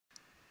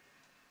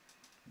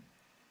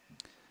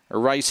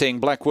Racing,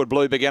 Blackwood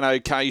Blue began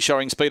okay,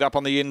 showing speed up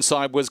on the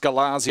inside was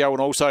Galazio, and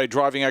also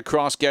driving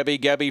across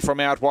Gabby from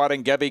out wide,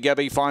 and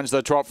Gabby finds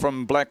the trot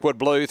from Blackwood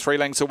Blue, 3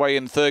 lengths away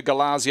in third.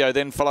 Galazio,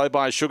 then followed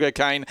by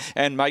Sugarcane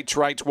and Mates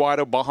Rates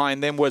wider.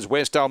 Behind them was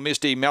Westdale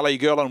Misty, Melly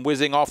Girl, and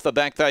whizzing off the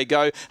back they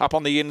go. Up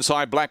on the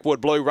inside, Blackwood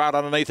Blue right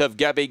underneath of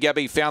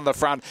Gabby found the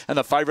front, and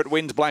the favourite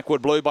wins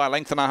Blackwood Blue by a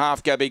length and a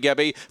half.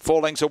 Gabby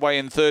 4 lengths away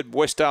in third,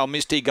 Westdale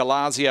Misty,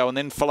 Galazio, and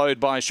then followed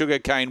by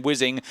Sugarcane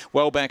whizzing.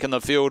 Well back in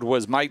the field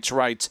was Mates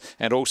Rates,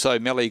 and also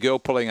Melly Girl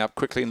pulling up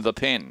quickly into the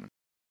pen.